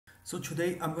So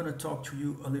today I'm going to talk to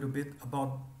you a little bit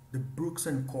about the Brooks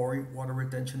and Corey water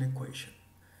retention equation.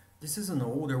 This is an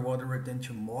older water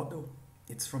retention model.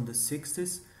 It's from the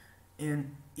 60s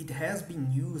and it has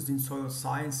been used in soil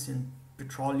science and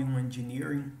petroleum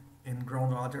engineering and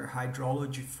groundwater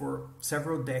hydrology for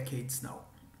several decades now.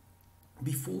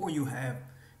 Before you had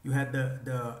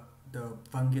the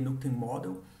Van Genuchten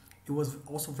model. It was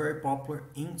also very popular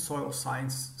in soil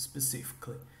science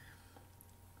specifically.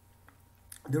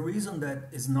 The reason that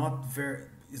it's not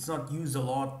used a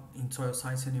lot in soil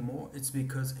science anymore, it's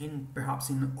because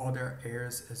perhaps in other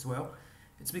areas as well,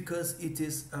 it's because it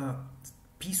is a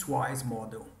piecewise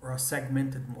model or a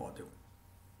segmented model.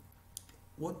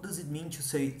 What does it mean to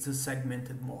say it's a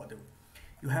segmented model?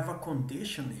 You have a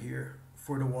condition here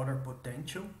for the water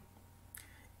potential,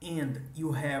 and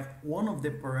you have one of the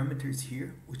parameters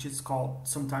here, which is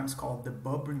sometimes called the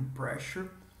bubbling pressure,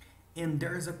 and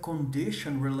there is a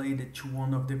condition related to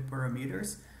one of the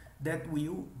parameters that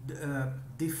will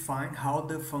define how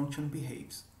the function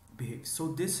behaves.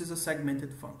 So this is a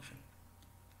segmented function.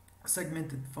 A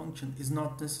segmented function is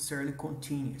not necessarily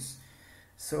continuous.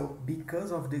 So because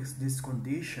of this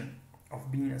condition of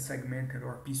being a segmented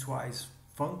or piecewise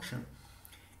function,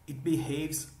 it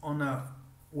behaves on a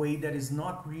way that is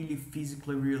not really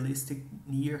physically realistic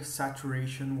near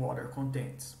saturation water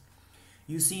contents.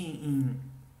 You see in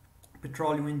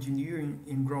petroleum engineering,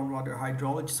 in groundwater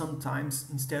hydrology, sometimes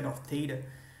instead of theta,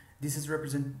 this is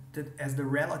represented as the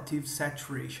relative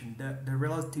saturation. The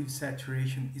relative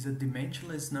saturation is a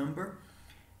dimensionless number,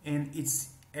 and it's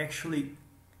actually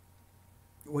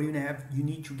what you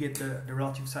need to get the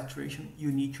relative saturation,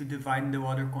 you need to divide the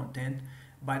water content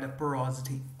by the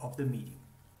porosity of the medium.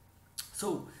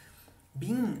 So,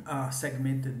 being a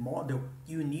segmented model,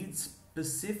 you need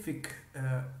specific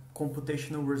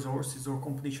computational resources or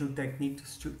computational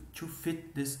techniques to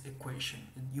fit this equation.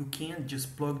 You can't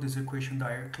just plug this equation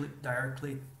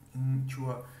directly into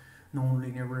a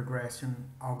nonlinear regression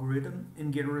algorithm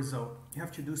and get a result. You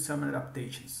have to do some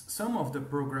adaptations. Some of the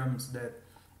programs that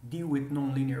deal with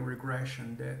nonlinear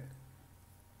regression that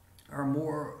are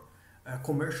more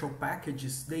commercial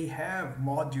packages, they have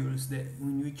modules that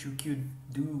in which you could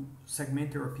do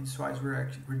segmented or piecewise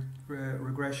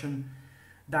regression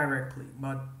directly,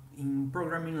 but in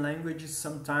programming languages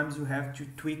sometimes you have to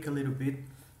tweak a little bit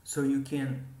so you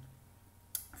can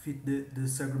fit the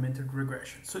segmented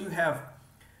regression. So you have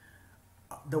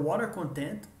the water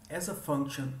content as a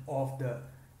function of the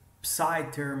psi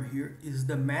term here is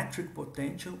the metric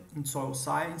potential in soil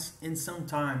science, and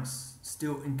sometimes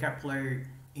still in capillary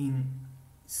in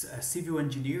civil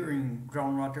engineering,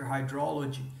 groundwater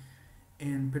hydrology,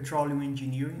 and petroleum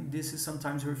engineering. This is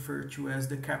sometimes referred to as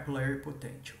the capillary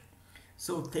potential.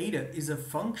 So theta is a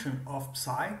function of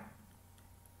psi,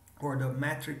 or the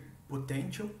metric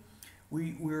potential.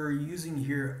 We're using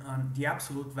here the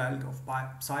absolute value of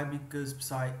psi because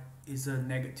psi is a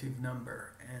negative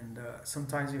number, and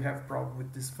sometimes you have problem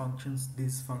with these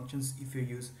functions if you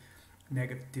use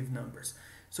negative numbers.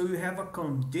 So you have a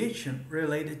condition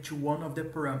related to one of the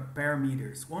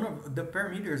parameters. One of the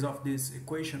parameters of this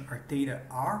equation are theta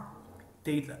r,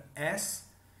 theta s,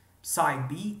 psi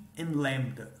b, and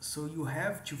lambda. So you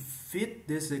have to fit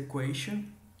this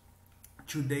equation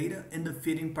to data, and the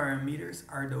fitting parameters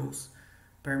are those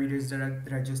parameters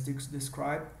that I just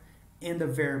described, and the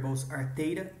variables are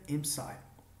theta and psi.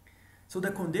 So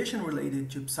the condition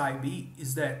related to psi b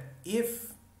is that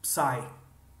if psi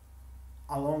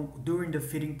during the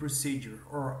fitting procedure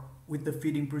or with the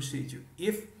fitting procedure,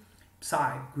 if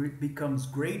psi becomes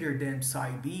greater than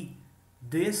psi b,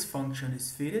 this function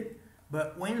is fitted.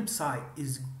 But when psi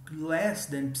is less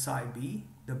than psi b,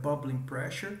 the bubbling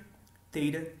pressure,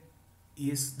 theta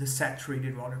is the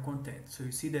saturated water content. So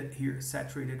you see that here,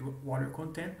 saturated water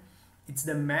content, it's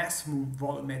the maximum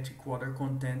volumetric water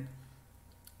content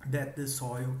that the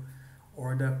soil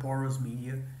or the porous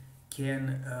media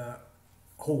can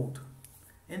hold.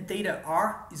 And theta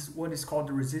r is what is called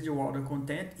the residual water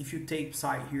content. If you take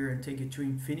psi here and take it to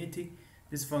infinity,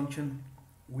 this function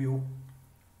will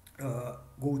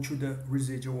go to the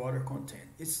residual water content.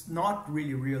 It's not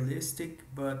really realistic,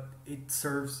 but it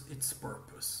serves its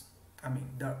purpose. I mean,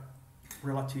 the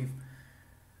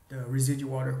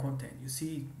residual water content. You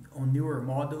see on newer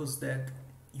models that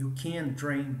you can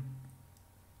drain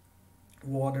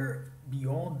water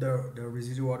beyond the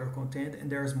residual water content,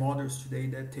 and there's models today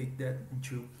that take that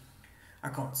into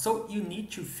account. So you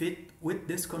need to fit with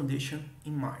this condition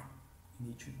in mind.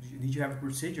 You need to have a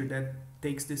procedure that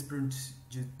takes this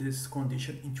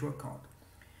condition into account.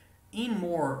 In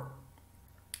more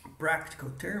practical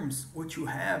terms, what you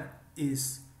have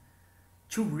is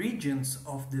two regions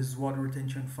of this water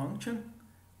retention function.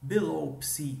 Below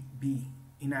psi b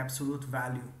in absolute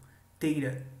value,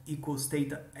 theta equals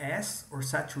theta s, or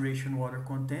saturation water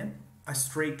content, a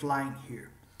straight line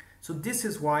here. So this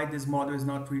is why this model is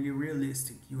not really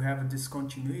realistic. You have a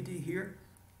discontinuity here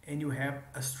and you have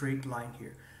a straight line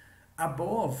here.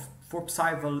 Above, for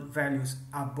psi values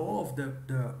above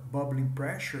the bubbling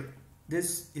pressure,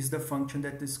 this is the function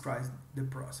that describes the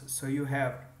process. So you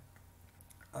have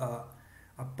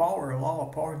a power law,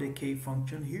 a power decay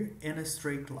function here, and a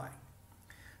straight line.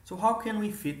 So how can we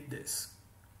fit this?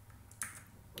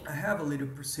 I have a little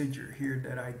procedure here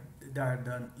that I've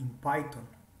done in Python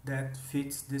that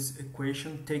fits this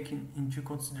equation, taking into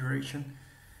consideration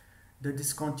the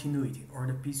discontinuity or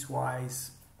the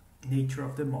piecewise nature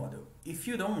of the model. If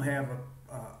you don't have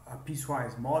a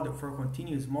piecewise model for a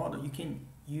continuous model, you can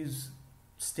use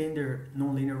standard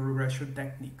nonlinear regression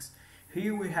techniques.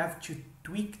 Here we have to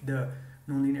tweak the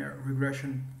nonlinear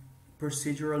regression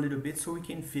procedure a little bit so we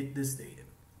can fit this data.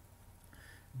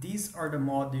 These are the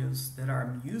modules that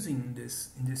I'm using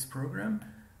in this program: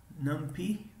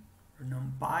 NumPy or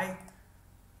NumPy,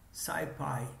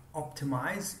 SciPy,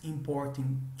 optimize,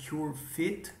 importing curve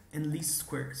fit, and least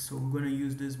squares. So we're going to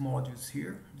use these modules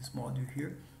here, this module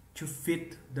here, to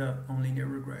fit the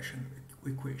nonlinear regression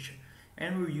equation.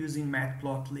 And we're using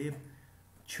matplotlib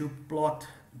to plot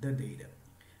the data.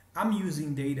 I'm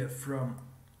using data from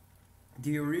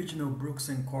the original Brooks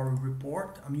and Corey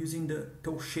report. I'm using the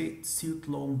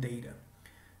Touchet-Siltlon data.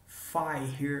 Phi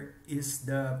here is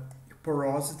the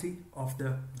porosity of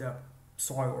the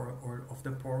soil or of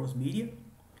the porous media.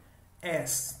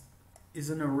 S is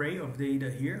an array of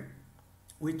data here,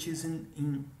 which is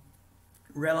in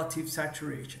relative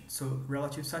saturation. So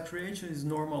relative saturation is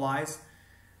normalized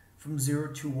from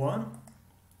 0 to 1,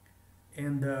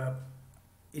 and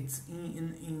it's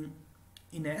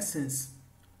in essence,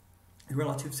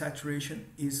 relative saturation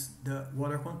is the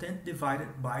water content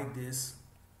divided by this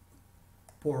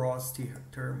porosity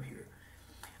term here.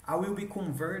 I will be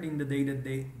converting the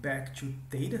data back to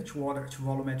theta, to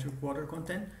volumetric water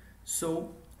content,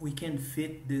 so we can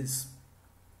fit this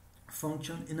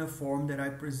function in a form that I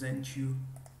present you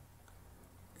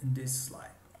in this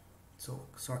slide. So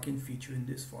I can fit you in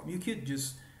this form. You could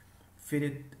just fit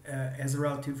it as a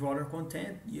relative water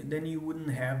content, then you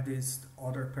wouldn't have these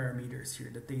other parameters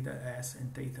here, the theta s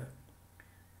and theta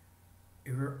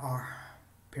r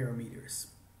parameters.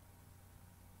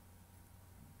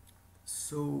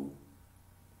 So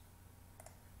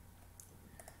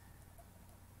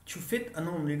to fit a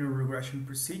nonlinear regression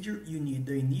procedure, you need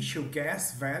the initial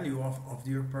gas value of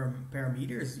your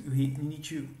parameters. You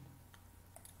need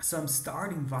some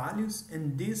starting values,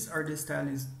 and these are the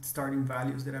starting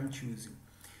values that I'm choosing.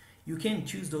 You can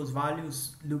choose those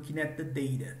values looking at the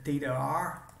data. Theta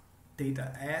r,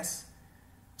 theta s,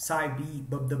 psi b,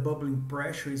 but the bubbling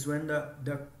pressure is when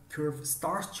the curve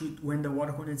starts to, when the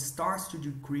water content starts to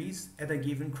decrease at a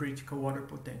given critical water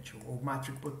potential or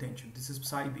metric potential. This is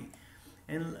psi b.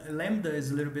 And lambda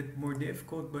is a little bit more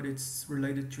difficult, but it's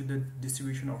related to the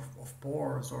distribution of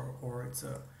pores, or it's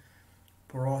a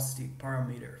porosity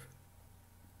parameter.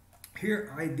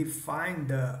 Here I define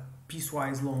the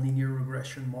piecewise nonlinear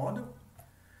regression model.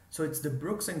 So it's the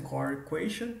Brooks and Corey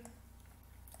equation,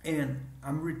 and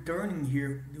I'm returning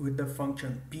here with the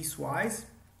function piecewise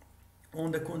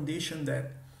on the condition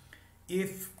that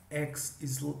if x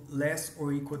is less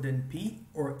or equal than p,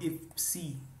 or if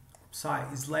psi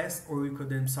is less or equal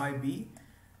than psi b,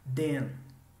 then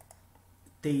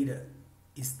theta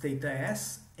is theta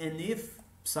s, and if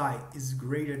psi is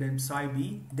greater than psi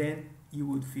b, then you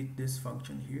would fit this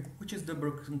function here, which is the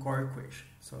Brooks and Corey equation.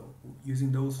 So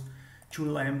using those two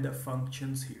lambda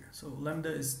functions here. So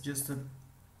lambda is just a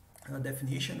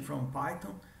definition from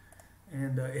Python,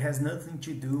 and it has nothing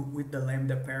to do with the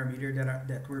lambda parameter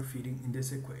that we're fitting in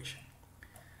this equation.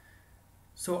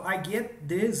 So I get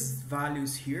these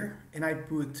values here, and I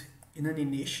put in an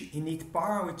init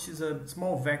par, which is a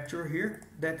small vector here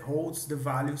that holds the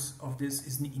values of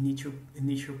this initial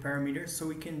parameters, so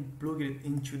we can plug it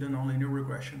into the nonlinear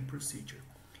regression procedure.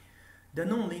 The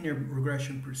nonlinear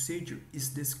regression procedure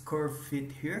is this curve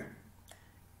fit here,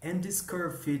 and this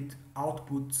curve fit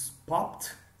outputs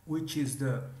popt, which is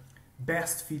the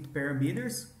best fit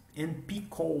parameters, and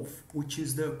pcov, which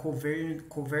is the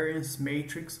covariance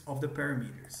matrix of the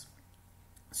parameters.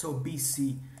 So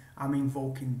BC, I'm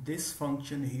invoking this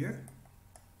function here.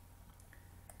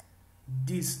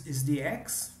 This is the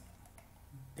x,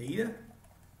 data.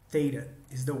 Theta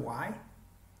is the y.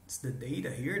 It's the data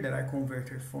here that I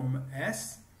converted from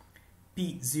s.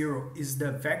 P0 is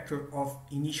the vector of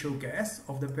initial guess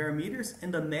of the parameters,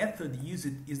 and the method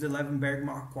used is the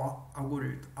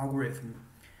Levenberg-Marquardt algorithm,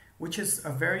 which is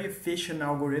a very efficient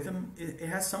algorithm. It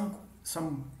has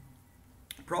some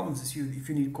problems if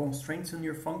you need constraints on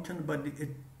your function, but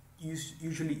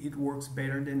usually it works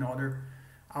better than other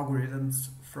algorithms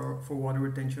for water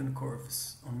retention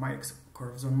curves on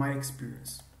my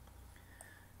experience.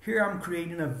 Here I'm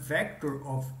creating a vector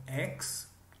of x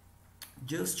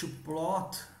just to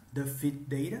plot the fit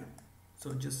data.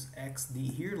 So just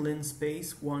xd here, length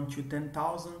space 1 to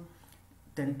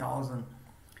 10,000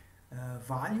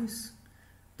 values.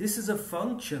 This is a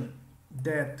function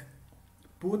that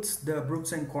puts the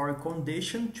Brooks and Corey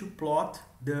condition to plot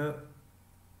the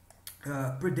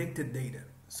predicted data.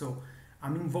 So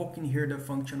I'm invoking here the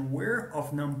function where of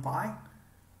numpy,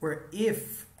 where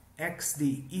if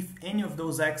xd, if any of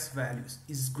those x values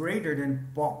is greater than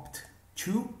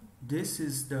popt2, this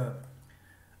is the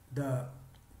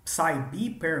psi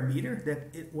b parameter that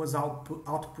it was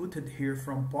outputted here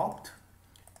from popt.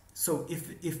 So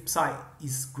if psi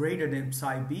is greater than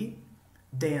psi b,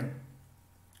 then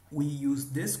we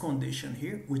use this condition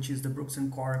here, which is the Brooks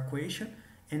and Corey equation,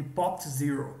 and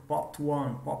popt0,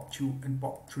 popt1, popt2, and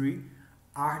popt3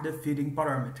 are the fitting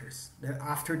parameters that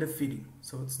after the fitting.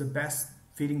 So it's the best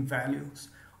fitting values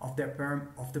of the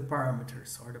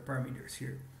parameters or the parameters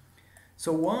here.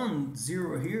 So 1,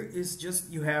 0 here is just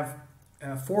you have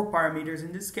 4 parameters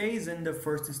in this case, and the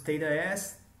first is theta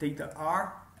s, theta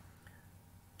r,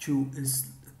 2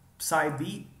 is psi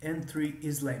b, and 3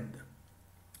 is lambda.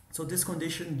 So this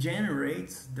condition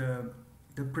generates the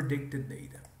predicted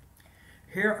data.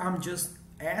 Here I'm just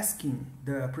asking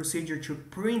the procedure to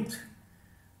print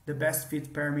the best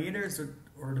fit parameters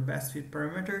or the best fit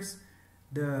parameters,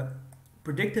 the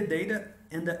predicted data,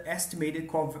 and the estimated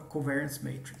covariance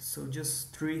matrix. So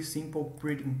just 3 simple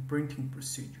printing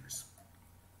procedures.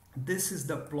 This is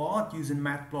the plot using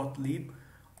matplotlib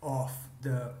of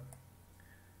the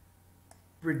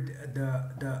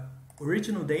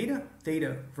original data,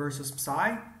 theta versus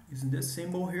psi, using this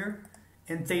symbol here,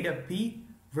 and theta p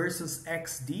versus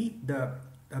xd, the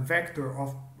vector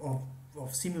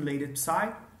of simulated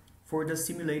psi, for the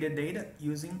simulated data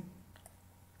using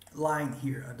line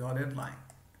here, a dotted line.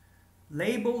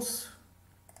 Labels,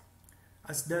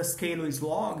 as the scale is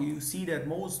log, you see that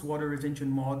most water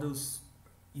retention models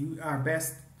are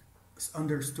best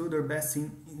understood or best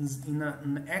seen in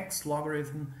an x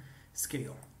logarithm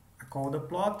scale. I call the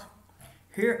plot.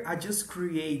 Here I just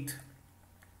create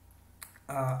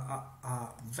a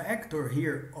vector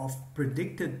here of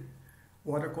predicted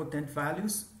water content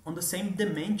values on the same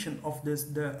dimension of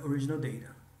the original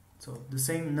data. So the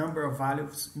same number of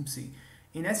values in C.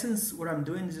 In essence, what I'm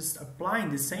doing is just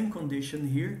applying the same condition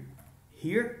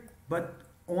here, but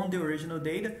on the original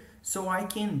data, so I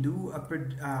can do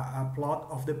a plot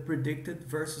of the predicted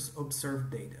versus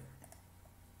observed data.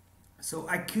 So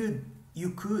you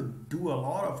could do a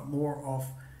lot more of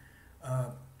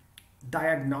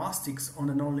diagnostics on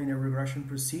a nonlinear regression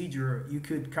procedure. You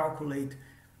could calculate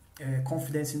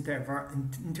confidence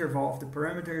interval of the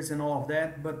parameters and all of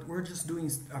that, but we're just doing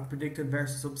a predicted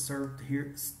versus observed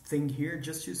thing here,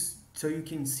 just so you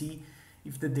can see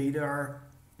if the data are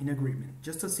in agreement.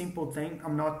 Just a simple thing.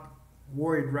 I'm not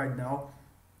worried right now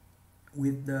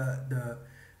with the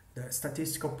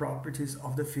statistical properties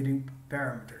of the fitting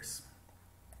parameters.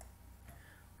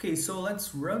 Okay, so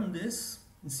let's run this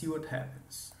and see what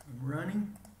happens. I'm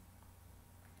running.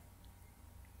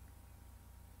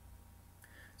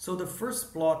 So the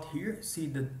first plot here, see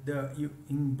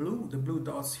in blue, the blue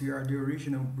dots here are the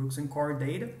original Brooks and Corey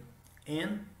data,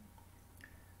 and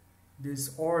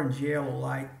this orange yellow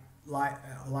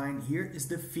line here is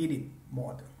the fitting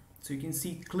model. So you can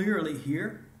see clearly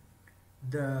here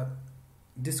the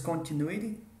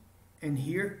discontinuity, and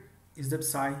here is the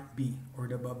psi b, or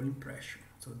the bubbling pressure.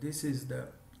 So this is the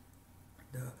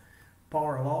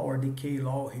power law or decay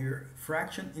law here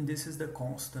fraction, and this is the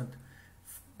constant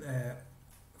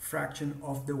fraction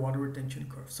of the water retention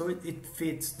curve. So it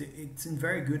fits, it's in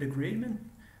very good agreement.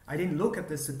 I didn't look at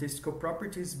the statistical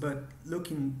properties, but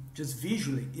looking just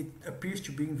visually, it appears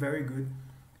to be in very good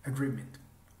agreement.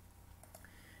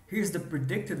 Here's the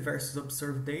predicted versus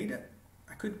observed data.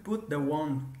 I could put the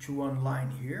 1-to-1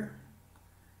 line here,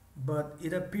 but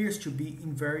it appears to be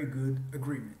in very good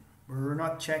agreement. We're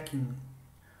not checking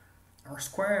R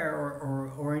square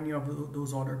or any of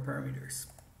those other parameters.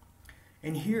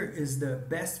 And here is the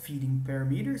best fitting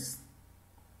parameters.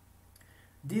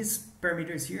 These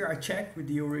parameters here I checked with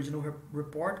the original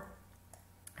report,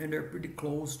 and they're pretty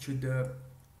close to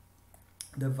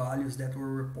the values that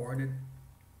were reported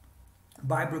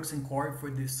by Brooks and Corey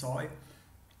for this soil.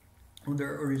 on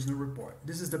their original report.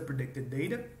 This is the predicted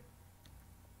data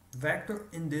vector,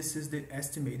 and this is the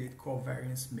estimated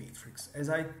covariance matrix. As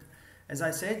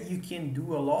I said, you can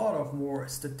do a lot of more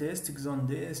statistics on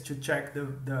this to check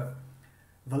the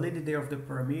validity of the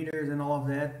parameters and all of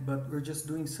that, but we're just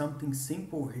doing something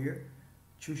simple here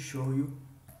to show you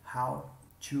how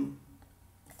to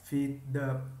fit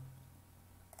the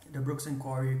Brooks and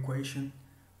Corey equation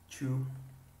to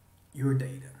your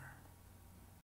data.